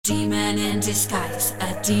demon in disguise,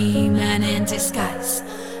 a demon in disguise,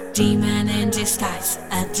 demon in disguise,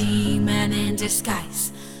 a demon in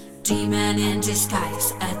disguise, demon in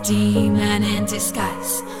disguise, a demon in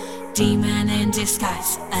disguise, demon in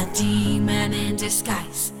disguise, a demon in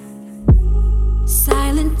disguise.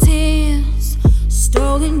 Silent tears,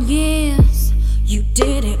 stolen years, you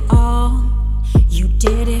did it all, you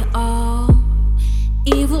did it all.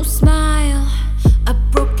 Evil smile, a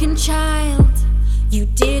broken child, you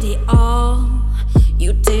did it all,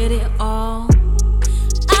 you did it all.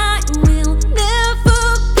 I will never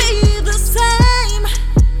be the same.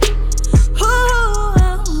 Ooh,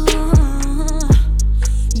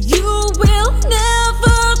 you will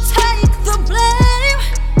never take the blame.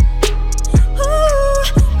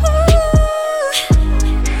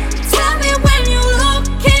 Tell me when you look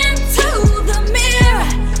into the mirror,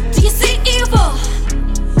 do you see evil?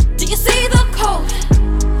 Do you see the cold?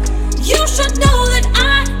 You should know that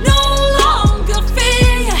I no longer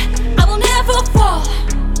fear you. I will never fall,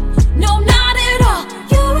 no, not at all.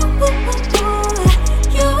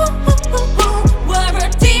 You were a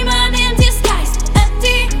demon in disguise, a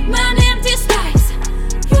demon in disguise.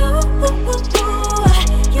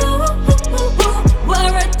 You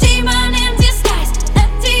were a demon in disguise, a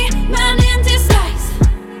demon in disguise.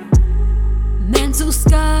 Mental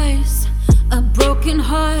scars, a broken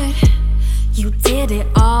heart. You did it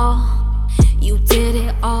all, you did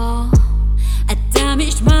it all. A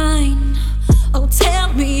damaged mind, oh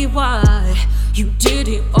tell me why. You did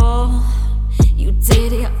it all, you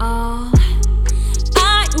did it all.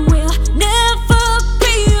 I will never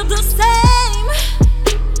be the same.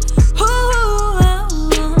 Ooh,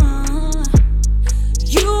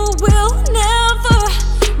 you will never,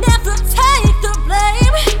 never take the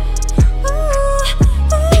blame.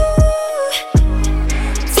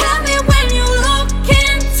 Tell me when you look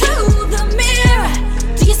into the mirror,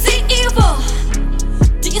 do you see evil?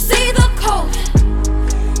 Do you see the cold?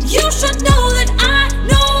 You should know that I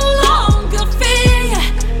no longer fear you.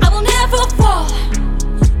 I will never fall,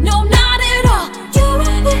 no, not at all.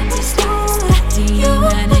 Demon in disguise,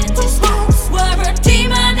 demon in disguise. We're a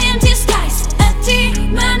demon in disguise, a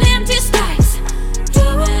demon in disguise,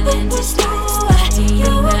 demon in disguise,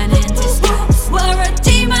 demon in disguise. We're a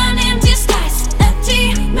demon in disguise, a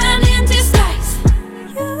demon in disguise.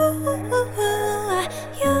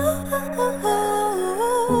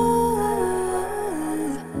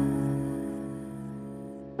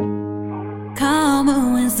 Karma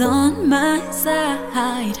is on my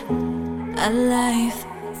side. I like